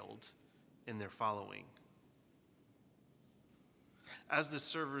failed in their following. As the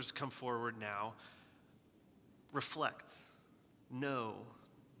servers come forward now, reflect, know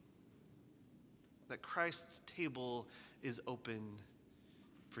that Christ's table is open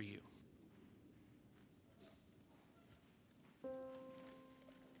for you.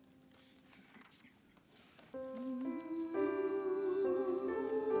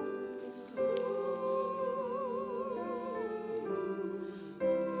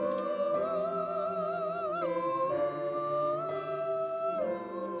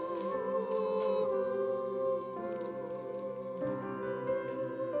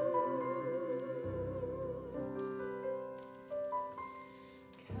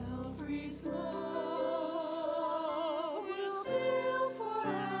 Calvary's love will still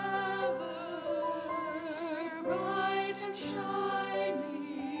forever, bright and shining,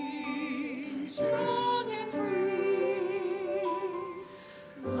 strong and free,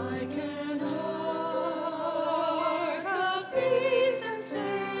 like an ark of peace and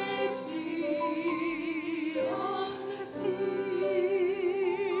safety on the sea.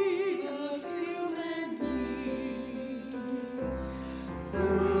 The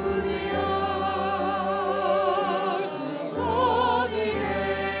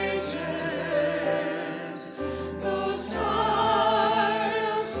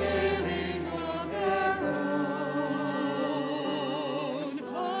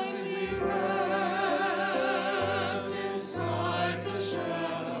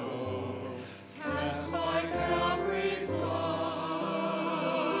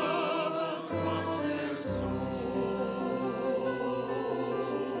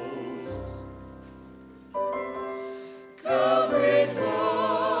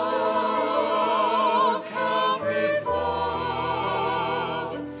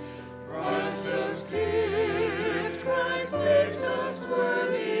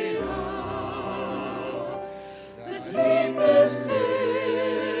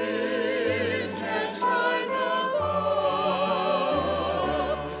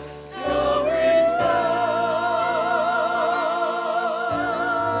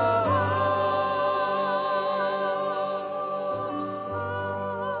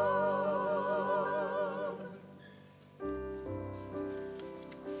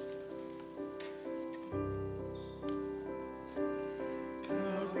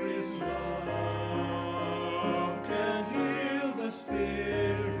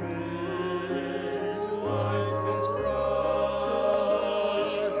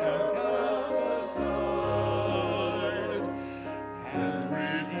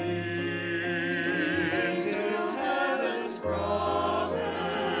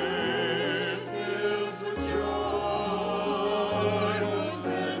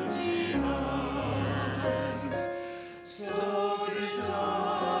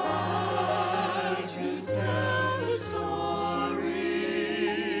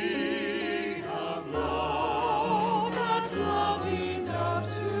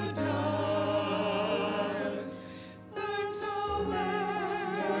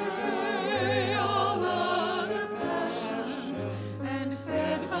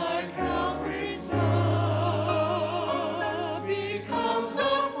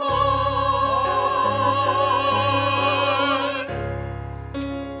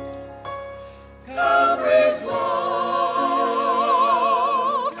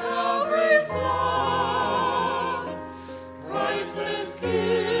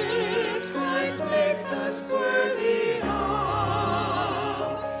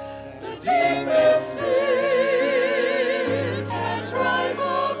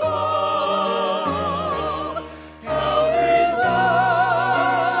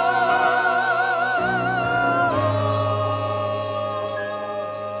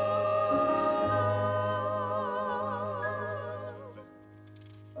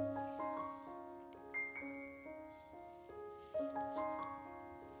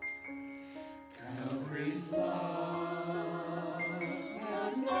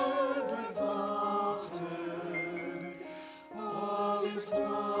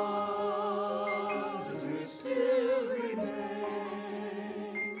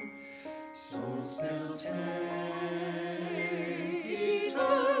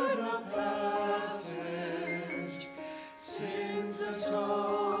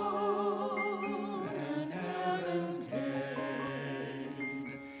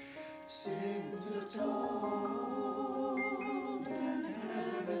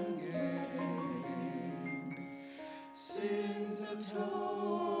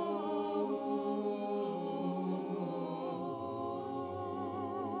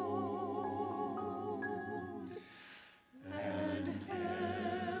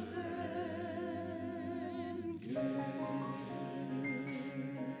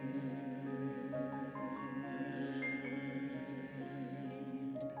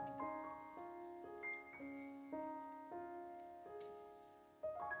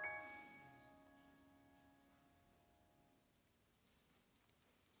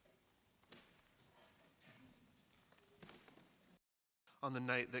on the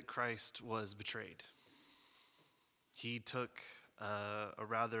night that Christ was betrayed. He took a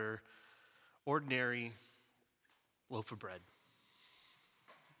rather ordinary loaf of bread,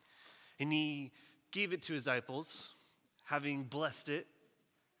 and he gave it to his disciples, having blessed it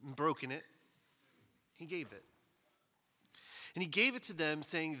and broken it. He gave it. And he gave it to them,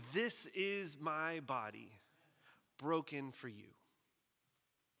 saying, "This is my body, broken for you.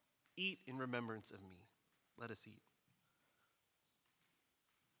 Eat in remembrance of me." Let us eat.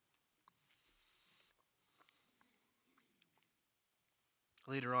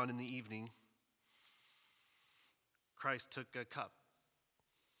 Later on in the evening, Christ took a cup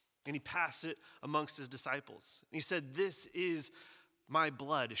and he passed it amongst his disciples. And he said, "This is my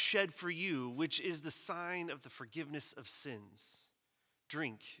blood shed for you, which is the sign of the forgiveness of sins.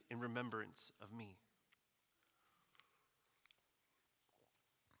 Drink in remembrance of me."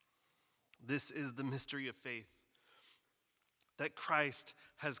 This is the mystery of faith, that Christ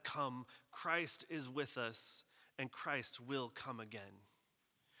has come, Christ is with us, and Christ will come again.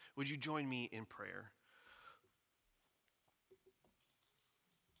 Would you join me in prayer?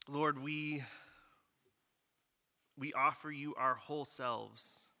 Lord, we offer you our whole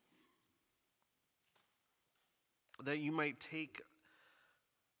selves, that you might take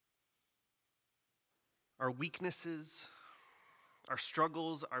our weaknesses, our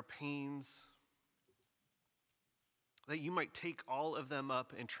struggles, our pains, that you might take all of them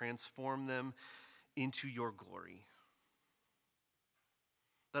up and transform them into your glory.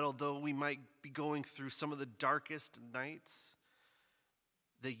 That although we might be going through some of the darkest nights,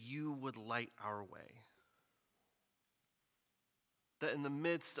 that you would light our way. That in the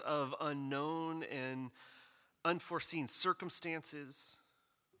midst of unknown and unforeseen circumstances,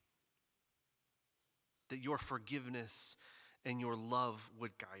 that your forgiveness and your love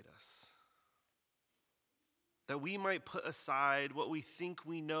would guide us. That we might put aside what we think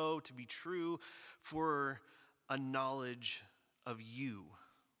we know to be true for a knowledge of you,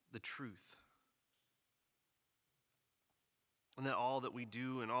 the truth. And that all that we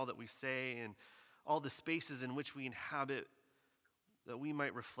do and all that we say and all the spaces in which we inhabit, that we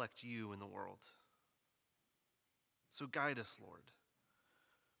might reflect you in the world. So guide us, Lord.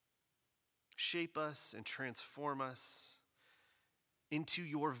 Shape us and transform us into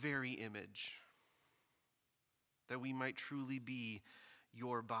your very image, that we might truly be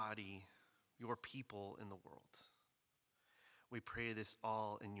your body, your people in the world. We pray this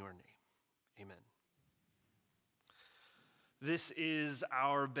all in your name. Amen. This is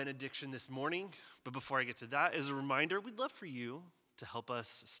our benediction this morning, but before I get to that, as a reminder, we'd love for you to help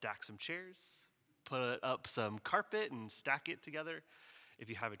us stack some chairs, put up some carpet and stack it together if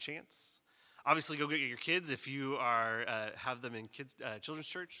you have a chance. Obviously, go get your kids if you are have them in children's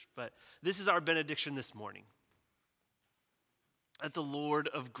church, but this is our benediction this morning. That the Lord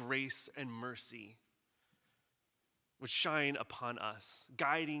of grace and mercy would shine upon us,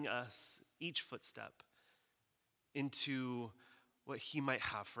 guiding us each footstep into what he might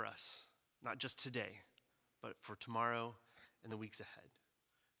have for us, not just today, but for tomorrow and the weeks ahead.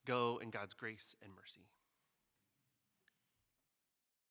 Go in God's grace and mercy.